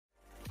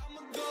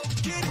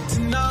get it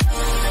tonight.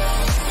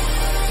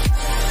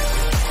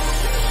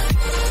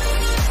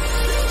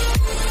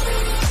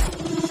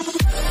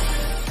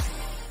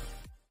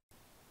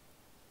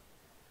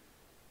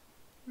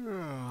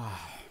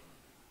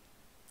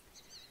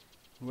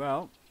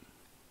 Well,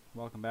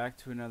 welcome back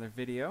to another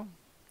video.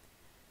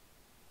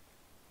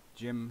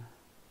 Jim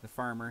the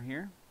farmer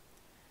here.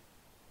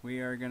 We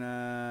are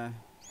gonna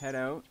head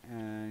out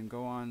and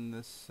go on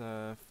this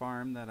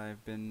farm that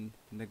I've been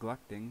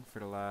neglecting for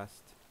the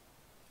last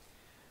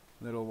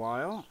little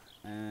while,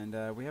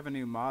 and we have a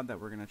new mod that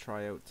we're gonna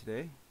try out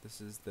today. This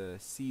is the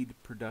seed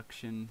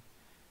production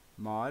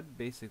mod.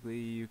 Basically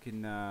you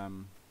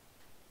can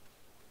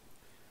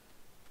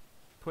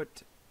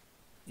put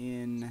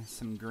in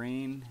some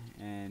grain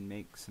and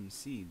make some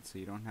seeds, so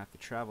you don't have to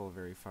travel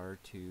very far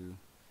to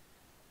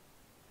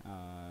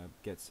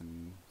get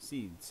some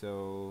seeds.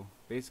 So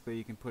basically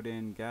you can put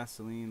in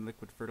gasoline,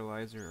 liquid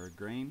fertilizer, or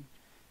grain.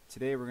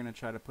 Today we're going to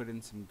try to put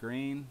in some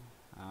grain.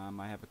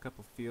 I have a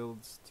couple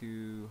fields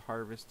to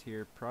harvest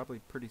here probably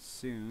pretty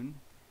soon,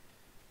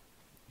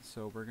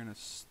 so we're going to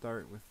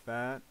start with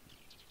that.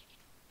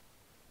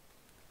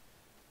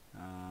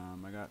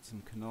 I got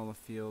some canola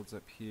fields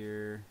up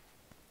here.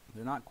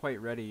 They're not quite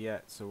ready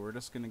yet, so we're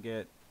just going to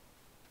get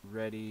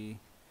ready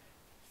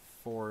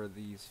for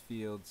these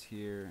fields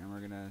here, and we're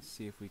going to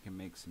see if we can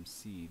make some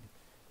seed.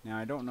 Now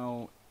I don't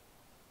know,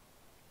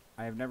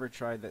 I have never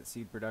tried that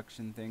seed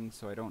production thing,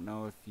 so I don't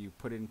know if you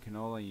put in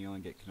canola you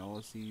only get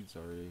canola seeds,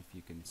 or if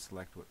you can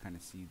select what kind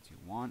of seeds you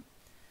want.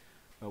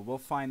 But we'll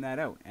find that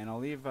out, and I'll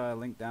leave a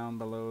link down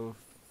below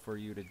for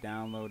you to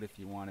download if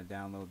you want to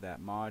download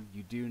that mod.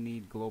 You do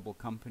need global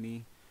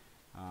company.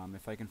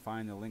 If I can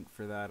find the link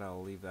for that,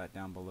 I'll leave that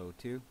down below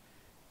too.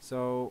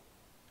 So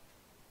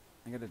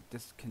I gotta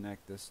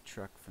disconnect this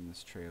truck from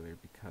this trailer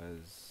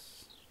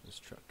because this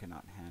truck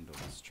cannot handle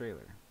this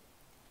trailer.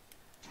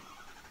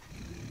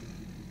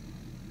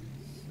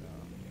 So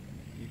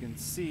you can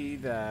see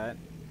that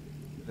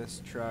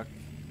this truck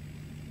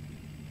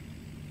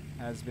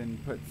has been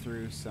put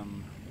through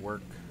some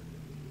work,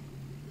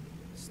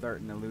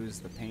 starting to lose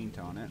the paint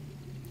on it.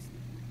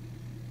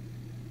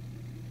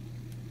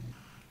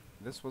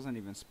 This wasn't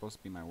even supposed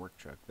to be my work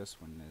truck.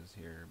 This one is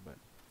here, but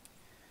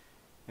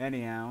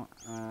anyhow,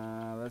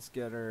 let's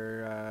get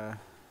our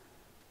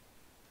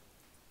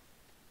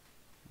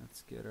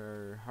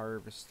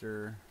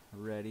harvester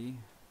ready,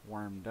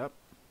 warmed up.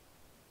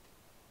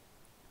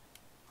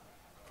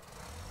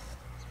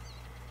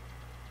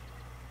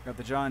 Got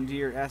the John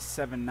Deere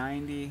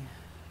S790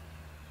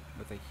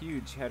 with a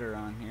huge header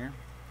on here.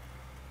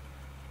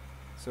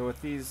 So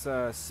with these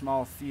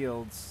small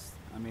fields,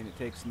 I mean, it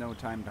takes no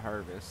time to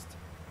harvest.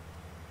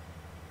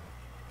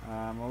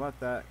 We'll let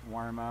that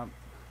warm up.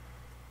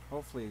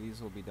 Hopefully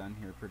these will be done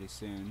here pretty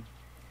soon.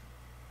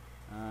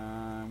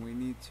 We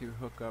need to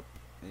hook up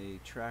a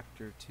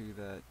tractor to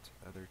that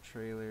other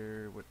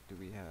trailer. What do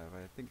we have?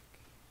 I think,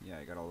 yeah,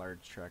 I got a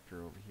large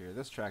tractor over here.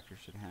 This tractor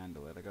should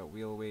handle it. I got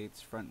wheel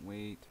weights, front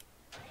weight.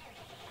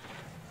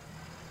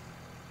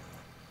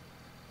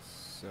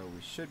 So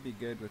we should be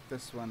good with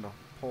this one to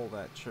pull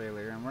that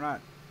trailer, and we're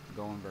not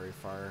going very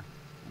far.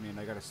 I mean,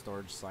 I got a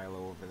storage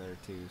silo over there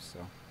too,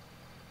 so.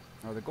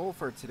 Now the goal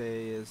for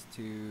today is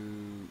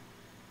to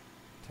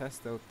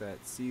test out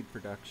that seed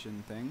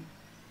production thing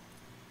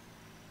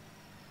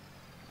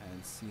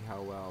and see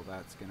how well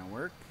that's gonna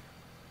work.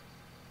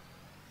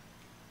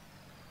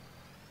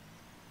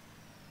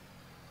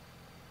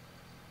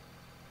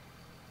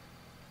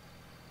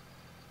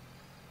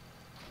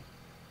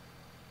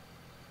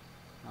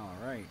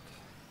 Alright.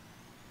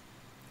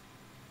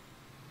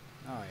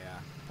 Oh yeah,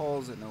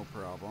 pulls it no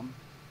problem.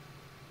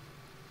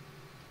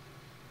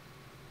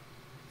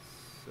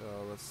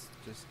 So let's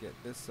just get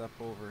this up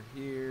over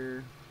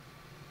here.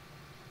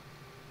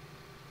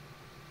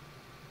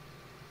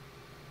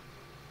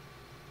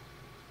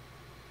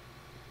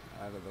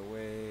 Out of the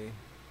way.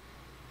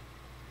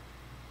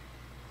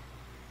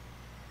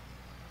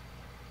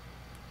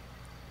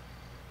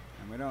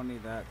 And we don't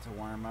need that to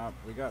warm up.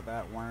 We got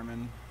that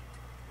warming.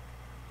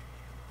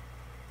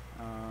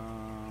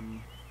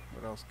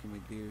 What else can we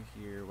do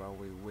here while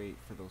we wait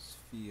for those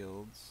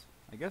fields?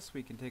 I guess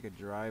we can take a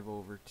drive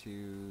over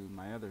to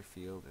my other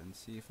field and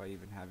see if I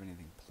even have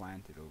anything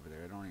planted over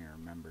there. I don't even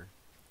remember.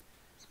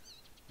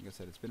 Like I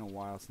said, it's been a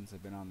while since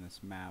I've been on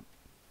this map,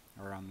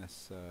 or on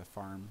this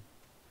farm.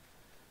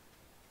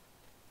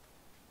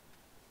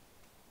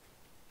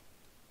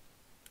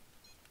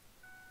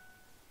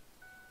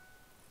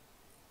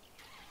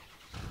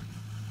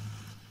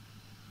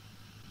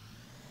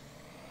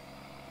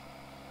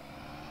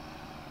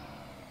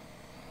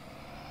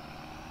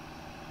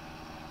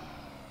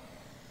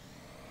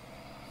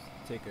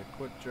 Take a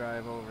quick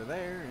drive over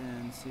there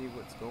and see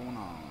what's going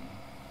on.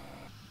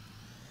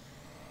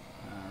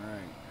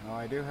 Alright, well,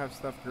 I do have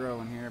stuff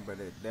growing here, but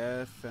it's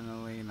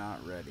definitely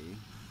not ready.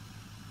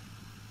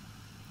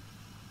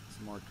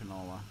 Some more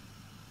canola.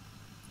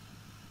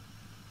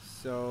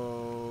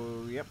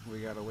 So, yep, we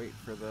gotta wait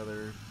for the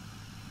other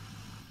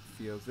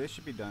fields. They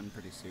should be done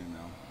pretty soon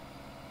though.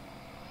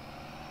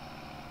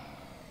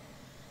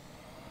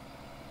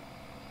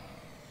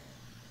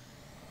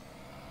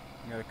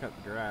 cut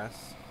the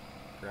grass.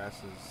 Grass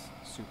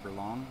is super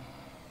long.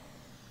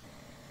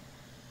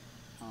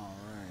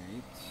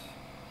 Alright.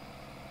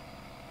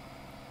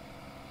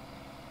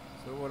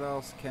 So what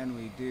else can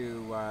we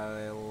do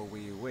while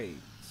we wait?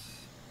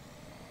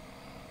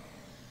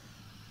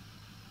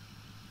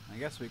 I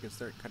guess we could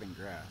start cutting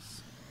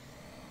grass.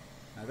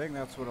 I think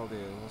that's what I'll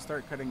do. We'll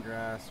start cutting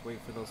grass, wait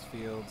for those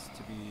fields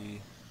to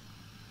be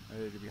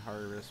ready to be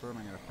harvested. Where am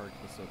I going to park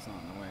this so it's not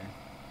in the way?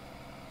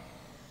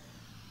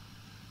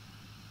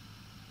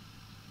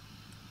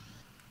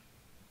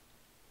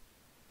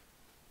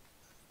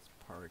 Let's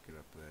park it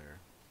up there.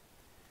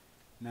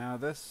 Now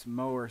this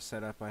mower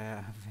setup I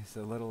have is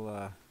a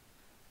little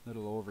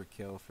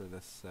overkill for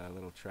this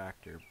little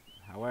tractor.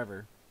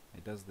 However,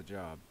 it does the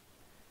job.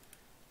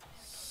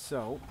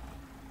 So,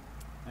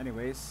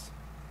 anyways,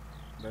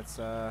 let's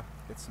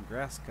get some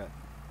grass cut.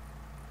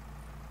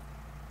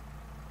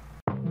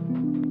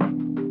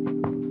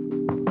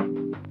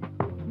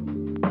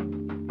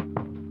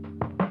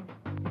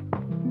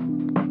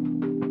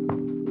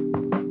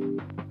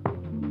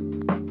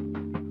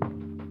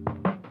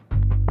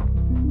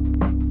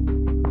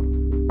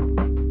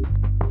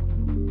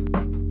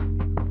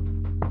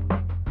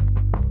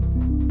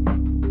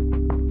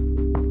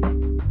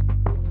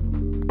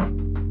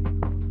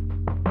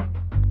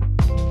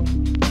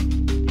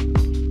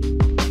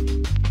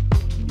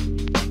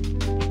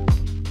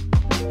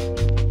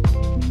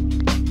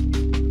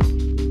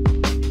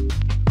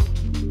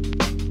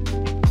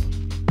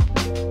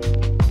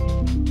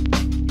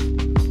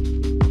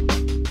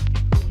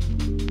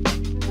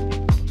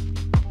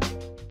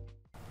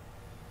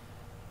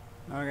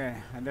 Okay,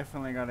 I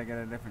definitely got to get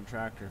a different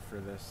tractor for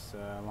this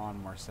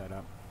lawnmower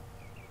setup.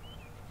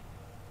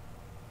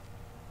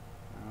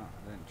 Oh,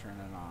 I didn't turn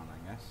it on,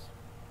 I guess.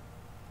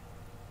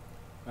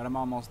 But I'm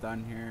almost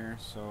done here,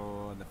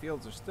 so the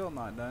fields are still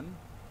not done.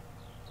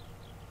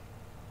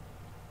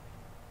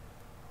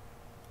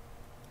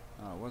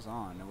 Oh, it was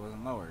on, it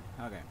wasn't lowered.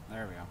 Okay,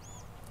 there we go.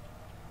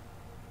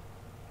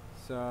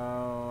 So,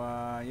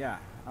 yeah,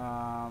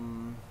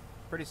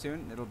 pretty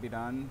soon it'll be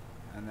done.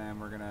 And then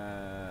we're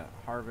gonna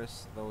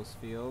harvest those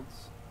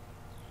fields.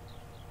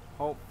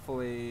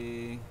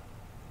 Hopefully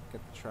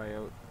get the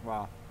tryout.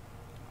 Well,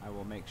 I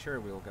will make sure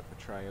we'll get the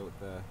tryout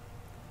the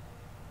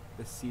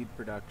seed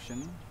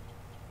production.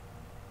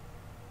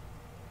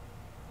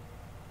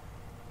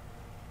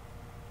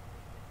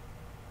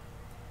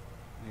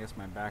 I guess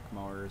my back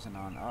mower isn't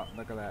on. Oh,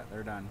 look at that,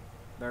 they're done.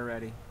 They're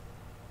ready.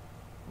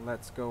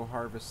 Let's go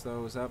harvest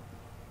those up.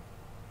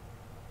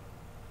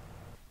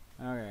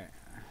 Okay.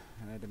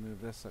 I had to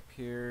move this up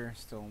here,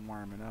 still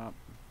warming up.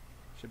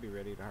 Should be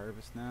ready to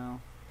harvest now.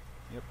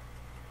 Yep.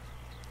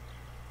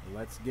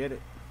 Let's get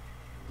it.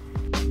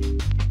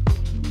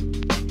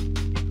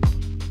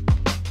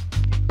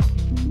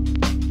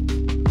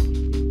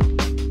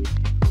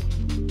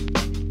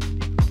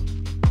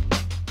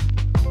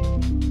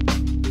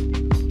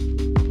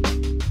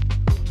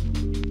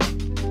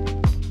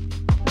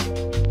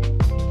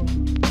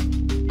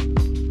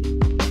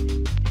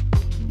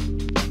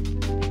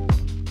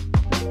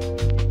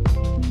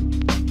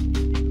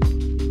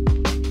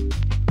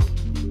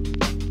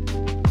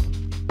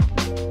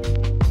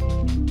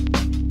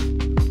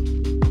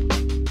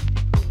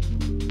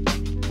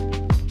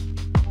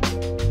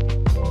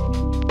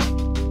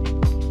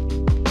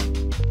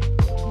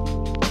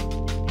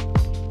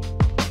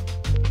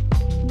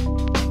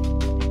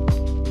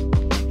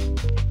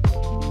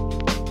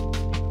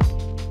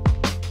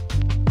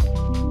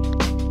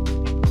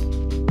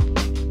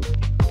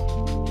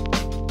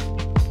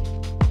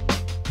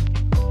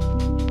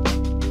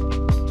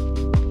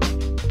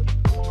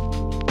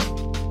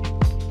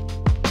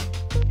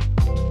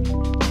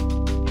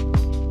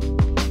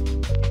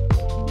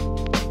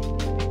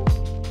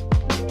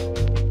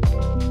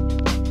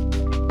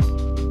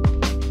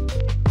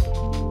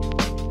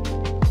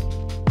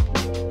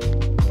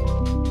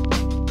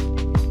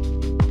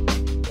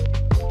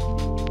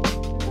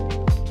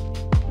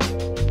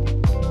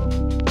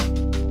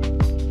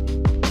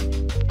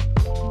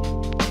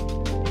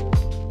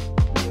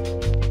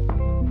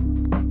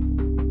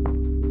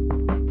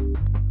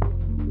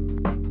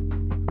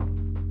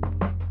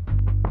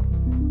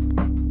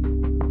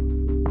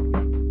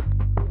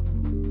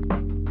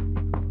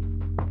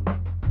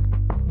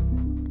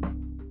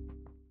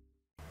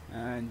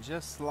 And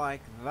just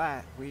like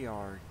that, we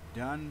are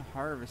done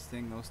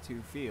harvesting those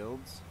two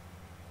fields.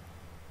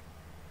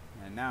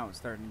 And now it's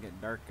starting to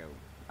get dark out.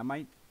 I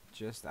might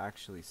just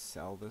actually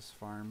sell this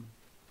farm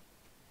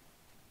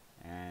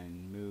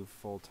and move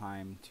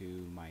full-time to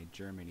my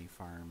Germany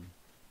farm,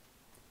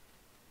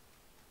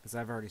 because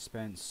I've already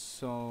spent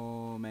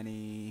so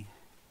many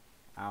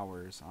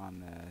hours on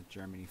the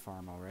Germany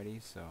farm already,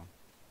 so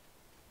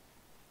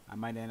I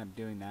might end up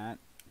doing that.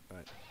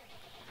 But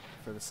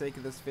for the sake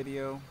of this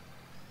video,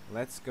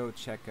 let's go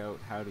check out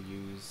how to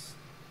use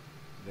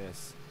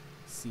this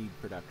seed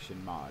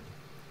production mod.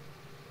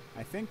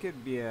 I think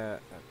it'd be a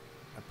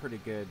pretty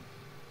good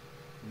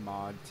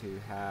mod to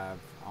have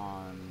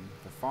on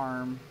the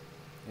farm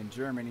in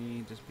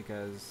Germany, just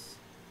because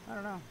I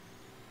don't know.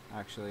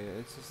 Actually,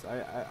 it's just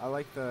I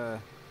like the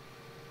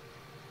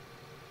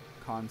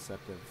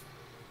concept of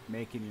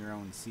making your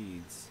own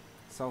seeds,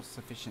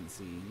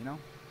 self-sufficiency, you know.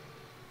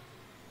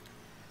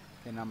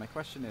 Okay, now my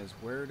question is,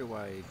 where do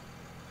I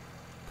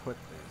put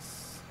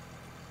this?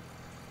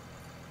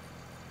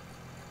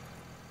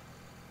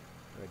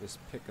 Do I just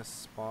pick a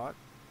spot?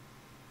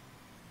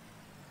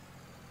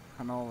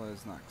 Canola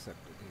is not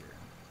accepted here.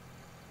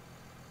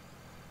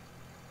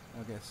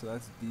 Okay, so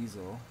that's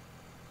diesel.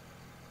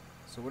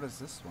 So what is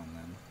this one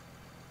then?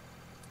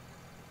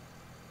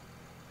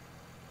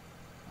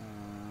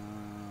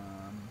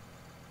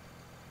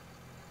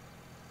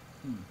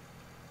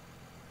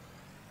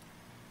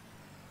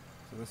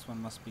 So this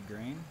one must be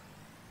grain?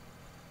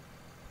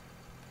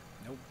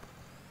 Nope.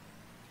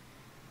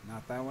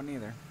 Not that one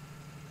either.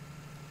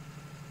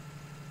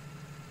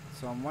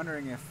 So I'm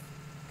wondering if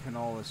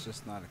canola is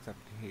just not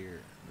accepted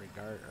here,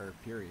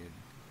 period.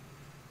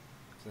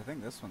 Because I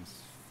think this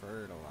one's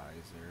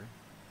fertilizer.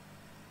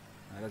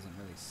 That doesn't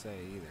really say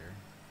either.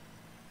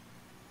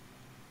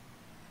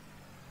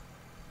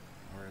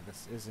 Or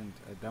this isn't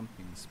a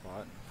dumping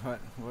spot, but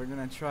we're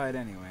gonna try it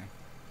anyway.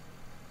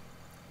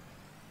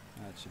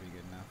 That should be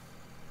good enough.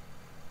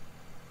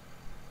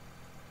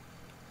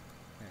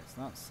 Okay, it's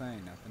not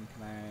saying nothing.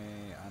 Can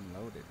I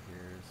unload it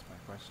here is my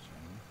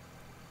question.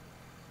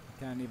 I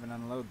can't even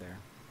unload there.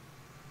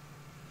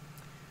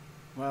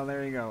 Well,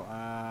 there you go.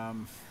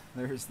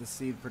 There's the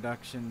seed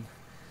production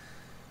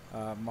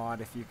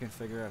mod if you can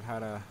figure out how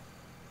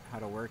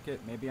to work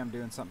it. Maybe I'm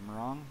doing something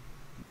wrong.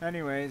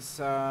 Anyways,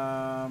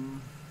 well,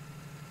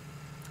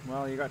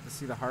 you got to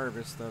see the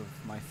harvest of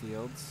my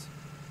fields.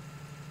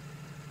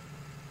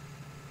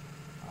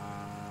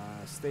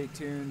 Stay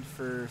tuned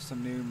for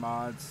some new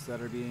mods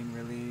that are being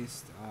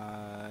released.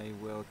 I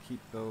will keep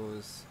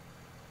those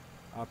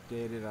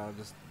updated. I'll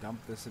just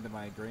dump this into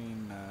my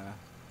grain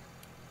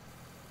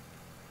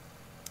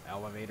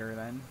elevator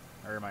then,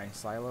 or my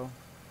silo,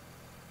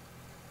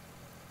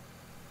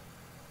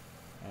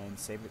 and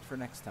save it for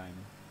next time.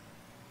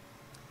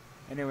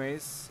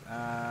 Anyways,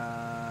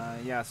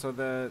 yeah, so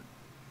the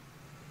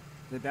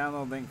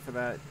download link for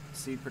that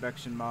seed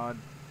production mod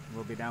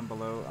will be down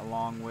below,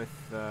 along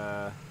with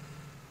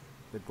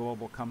the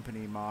global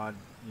company mod.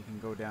 You can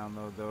go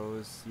download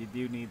those. You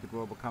do need the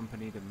global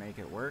company to make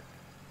it work.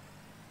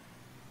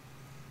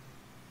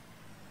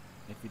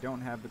 If you don't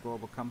have the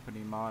global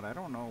company mod, I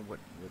don't know what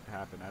would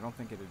happen. I don't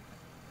think it'd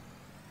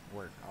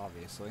work,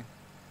 obviously.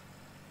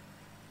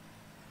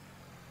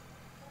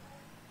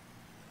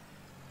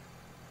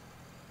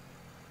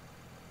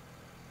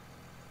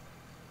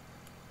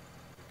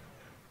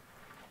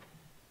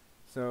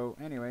 So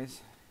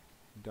anyways,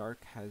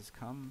 dark has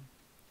come,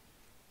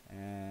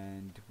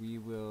 and we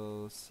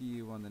will see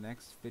you on the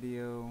next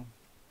video.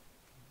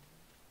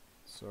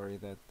 Sorry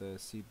that the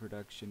seed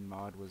production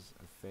mod was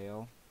a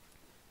fail.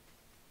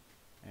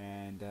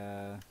 And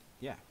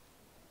yeah,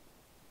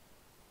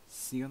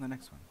 see you on the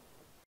next one.